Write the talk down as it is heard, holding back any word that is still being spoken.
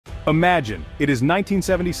Imagine, it is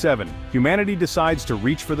 1977, humanity decides to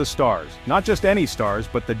reach for the stars, not just any stars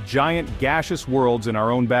but the giant gaseous worlds in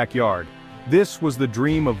our own backyard. This was the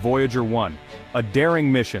dream of Voyager 1, a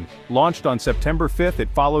daring mission. Launched on September 5th, it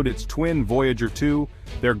followed its twin Voyager 2,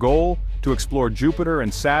 their goal, to explore Jupiter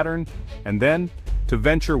and Saturn, and then, to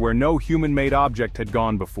venture where no human-made object had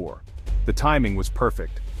gone before. The timing was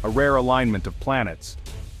perfect, a rare alignment of planets.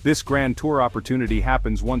 This grand tour opportunity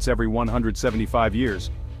happens once every 175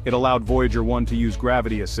 years. It allowed Voyager 1 to use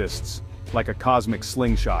gravity assists, like a cosmic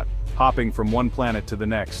slingshot, hopping from one planet to the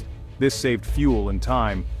next. This saved fuel and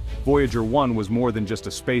time. Voyager 1 was more than just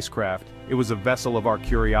a spacecraft, it was a vessel of our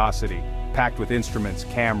curiosity, packed with instruments,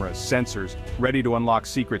 cameras, sensors, ready to unlock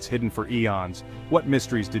secrets hidden for eons. What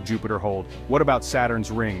mysteries did Jupiter hold? What about Saturn's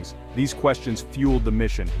rings? These questions fueled the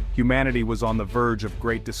mission. Humanity was on the verge of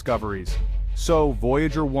great discoveries. So,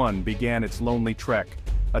 Voyager 1 began its lonely trek,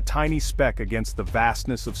 a tiny speck against the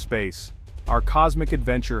vastness of space. Our cosmic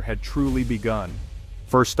adventure had truly begun.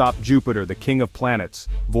 First stop Jupiter, the king of planets.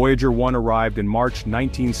 Voyager 1 arrived in March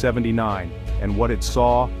 1979, and what it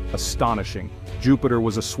saw, astonishing. Jupiter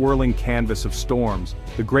was a swirling canvas of storms,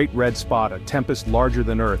 the great red spot, a tempest larger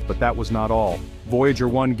than Earth, but that was not all. Voyager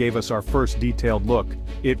 1 gave us our first detailed look.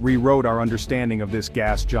 It rewrote our understanding of this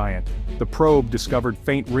gas giant. The probe discovered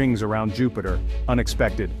faint rings around Jupiter,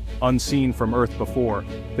 unexpected, unseen from Earth before.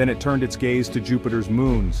 Then it turned its gaze to Jupiter's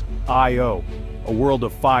moons, Io, a world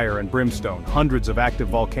of fire and brimstone, hundreds of active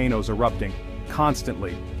volcanoes erupting,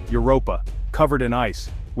 constantly. Europa, covered in ice,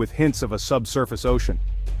 with hints of a subsurface ocean.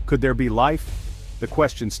 Could there be life? The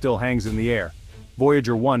question still hangs in the air.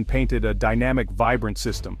 Voyager 1 painted a dynamic, vibrant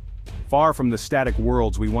system, far from the static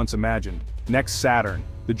worlds we once imagined. Next, Saturn,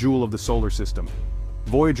 the jewel of the solar system.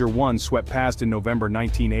 Voyager 1 swept past in November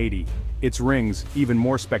 1980, its rings even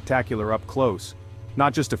more spectacular up close.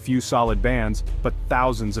 Not just a few solid bands, but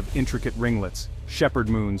thousands of intricate ringlets, shepherd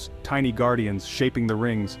moons, tiny guardians shaping the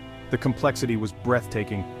rings. The complexity was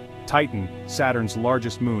breathtaking. Titan, Saturn's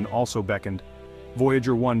largest moon, also beckoned.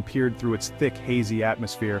 Voyager 1 peered through its thick, hazy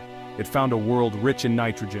atmosphere. It found a world rich in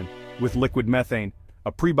nitrogen, with liquid methane,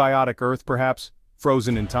 a prebiotic Earth perhaps,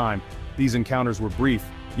 frozen in time. These encounters were brief,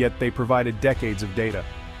 yet they provided decades of data.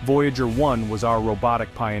 Voyager 1 was our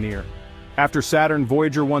robotic pioneer. After Saturn,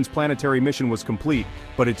 Voyager 1's planetary mission was complete,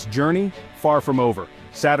 but its journey, far from over.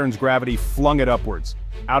 Saturn's gravity flung it upwards,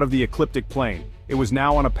 out of the ecliptic plane. It was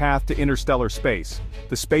now on a path to interstellar space,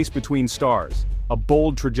 the space between stars. A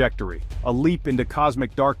bold trajectory, a leap into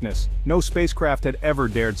cosmic darkness. No spacecraft had ever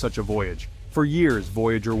dared such a voyage. For years,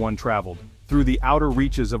 Voyager 1 traveled through the outer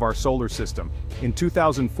reaches of our solar system. In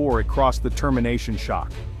 2004, it crossed the termination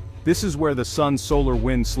shock. This is where the sun's solar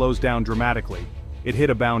wind slows down dramatically. It hit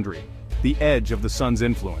a boundary, the edge of the sun's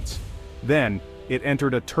influence. Then, it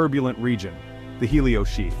entered a turbulent region, the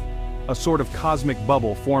Heliosphere, a sort of cosmic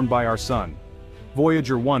bubble formed by our sun.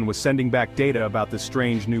 Voyager 1 was sending back data about this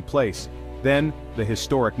strange new place. Then, the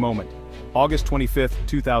historic moment. August 25,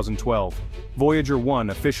 2012. Voyager 1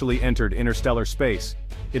 officially entered interstellar space.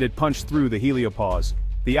 It had punched through the heliopause,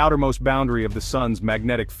 the outermost boundary of the sun's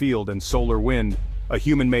magnetic field and solar wind, a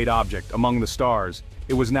human-made object among the stars.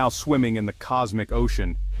 It was now swimming in the cosmic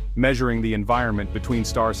ocean, measuring the environment between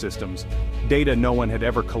star systems. Data no one had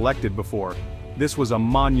ever collected before. This was a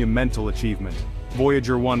monumental achievement.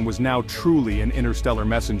 Voyager 1 was now truly an interstellar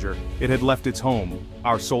messenger. It had left its home,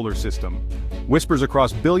 our solar system. Whispers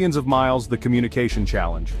across billions of miles, the communication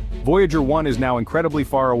challenge. Voyager 1 is now incredibly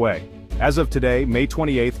far away. As of today, May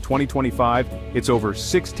 28, 2025, it's over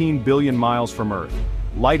 16 billion miles from Earth.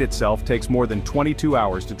 Light itself takes more than 22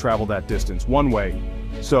 hours to travel that distance one way.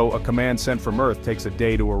 So, a command sent from Earth takes a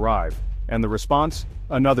day to arrive. And the response?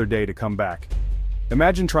 Another day to come back.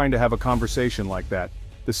 Imagine trying to have a conversation like that.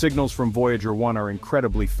 The signals from Voyager 1 are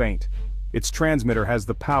incredibly faint. Its transmitter has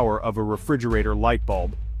the power of a refrigerator light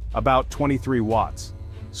bulb, about 23 watts,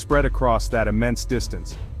 spread across that immense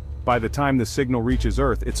distance. By the time the signal reaches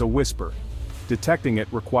Earth, it's a whisper. Detecting it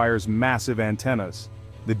requires massive antennas.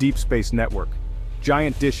 The Deep Space Network.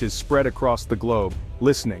 Giant dishes spread across the globe,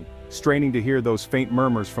 listening, straining to hear those faint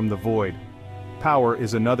murmurs from the void. Power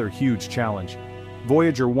is another huge challenge.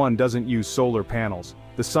 Voyager 1 doesn't use solar panels.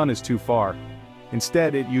 The sun is too far.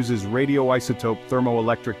 Instead, it uses radioisotope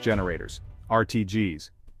thermoelectric generators,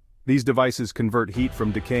 RTGs. These devices convert heat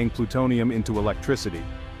from decaying plutonium into electricity,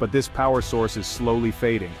 but this power source is slowly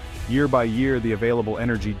fading. Year by year, the available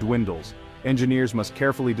energy dwindles. Engineers must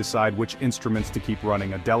carefully decide which instruments to keep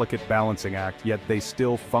running, a delicate balancing act, yet they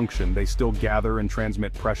still function, they still gather and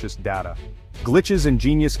transmit precious data. Glitches and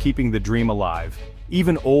genius keeping the dream alive.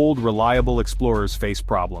 Even old, reliable explorers face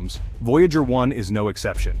problems. Voyager 1 is no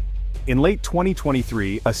exception. In late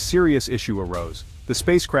 2023, a serious issue arose. The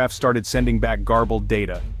spacecraft started sending back garbled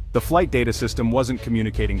data. The flight data system wasn't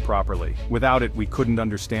communicating properly. Without it, we couldn't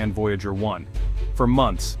understand Voyager 1. For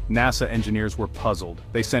months, NASA engineers were puzzled.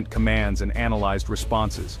 They sent commands and analyzed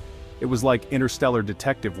responses. It was like interstellar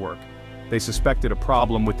detective work. They suspected a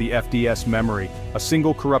problem with the FDS memory, a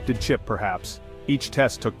single corrupted chip perhaps. Each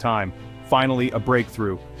test took time. Finally, a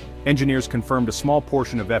breakthrough. Engineers confirmed a small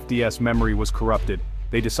portion of FDS memory was corrupted.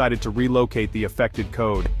 They decided to relocate the affected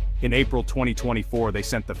code. In April 2024, they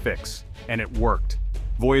sent the fix. And it worked.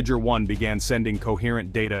 Voyager 1 began sending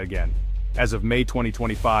coherent data again. As of May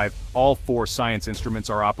 2025, all 4 science instruments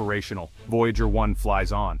are operational. Voyager 1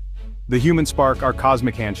 flies on. The human spark, our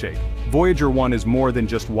cosmic handshake. Voyager 1 is more than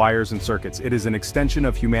just wires and circuits. It is an extension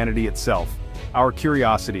of humanity itself. Our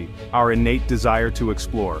curiosity, our innate desire to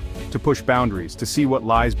explore, to push boundaries, to see what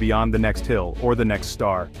lies beyond the next hill or the next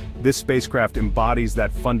star. This spacecraft embodies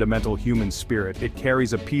that fundamental human spirit. It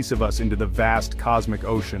carries a piece of us into the vast cosmic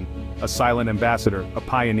ocean, a silent ambassador, a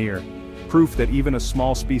pioneer. Proof that even a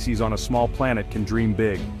small species on a small planet can dream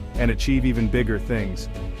big, and achieve even bigger things.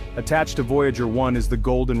 Attached to Voyager 1 is the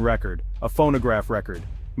Golden Record, a phonograph record,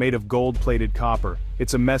 made of gold-plated copper.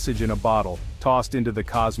 It's a message in a bottle, tossed into the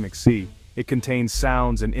cosmic sea. It contains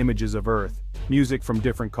sounds and images of Earth, music from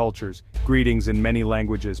different cultures, greetings in many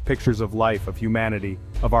languages, pictures of life, of humanity,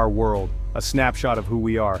 of our world, a snapshot of who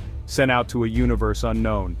we are, sent out to a universe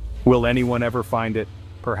unknown. Will anyone ever find it?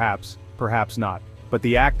 Perhaps, perhaps not. But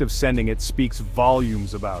the act of sending it speaks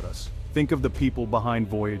volumes about us. Think of the people behind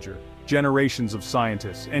Voyager. Generations of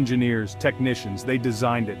scientists, engineers, technicians, they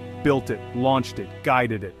designed it, built it, launched it,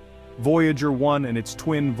 guided it. Voyager 1 and its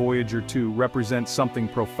twin Voyager 2 represent something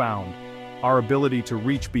profound. Our ability to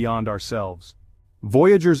reach beyond ourselves.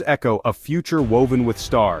 Voyager's echo, a future woven with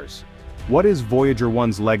stars. What is Voyager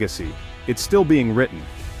 1's legacy? It's still being written.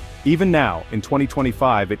 Even now, in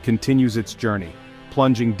 2025, it continues its journey,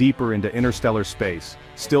 plunging deeper into interstellar space,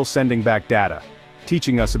 still sending back data,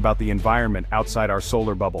 teaching us about the environment outside our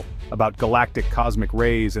solar bubble, about galactic cosmic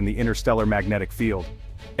rays and the interstellar magnetic field.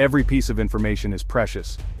 Every piece of information is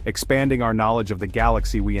precious, expanding our knowledge of the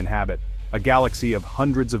galaxy we inhabit, a galaxy of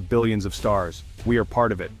hundreds of billions of stars. We are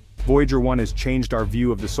part of it. Voyager 1 has changed our view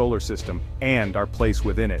of the solar system, and our place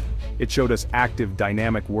within it. It showed us active,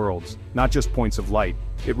 dynamic worlds, not just points of light.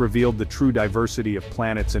 It revealed the true diversity of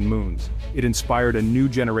planets and moons. It inspired a new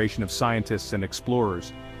generation of scientists and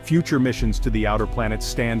explorers. Future missions to the outer planets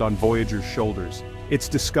stand on Voyager's shoulders. Its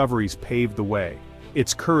discoveries paved the way.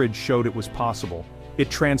 Its courage showed it was possible. It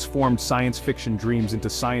transformed science fiction dreams into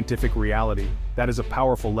scientific reality. That is a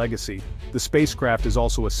powerful legacy. The spacecraft is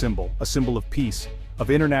also a symbol of peace, of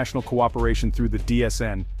international cooperation through the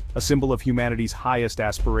DSN, a symbol of humanity's highest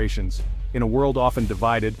aspirations. In a world often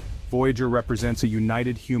divided, Voyager represents a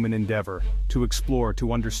united human endeavor, to explore,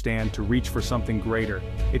 to understand, to reach for something greater.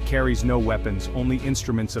 It carries no weapons, only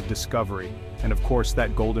instruments of discovery. And of course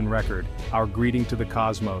that golden record, our greeting to the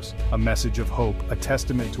cosmos, a message of hope, a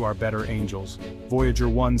testament to our better angels. Voyager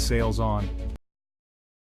 1 sails on.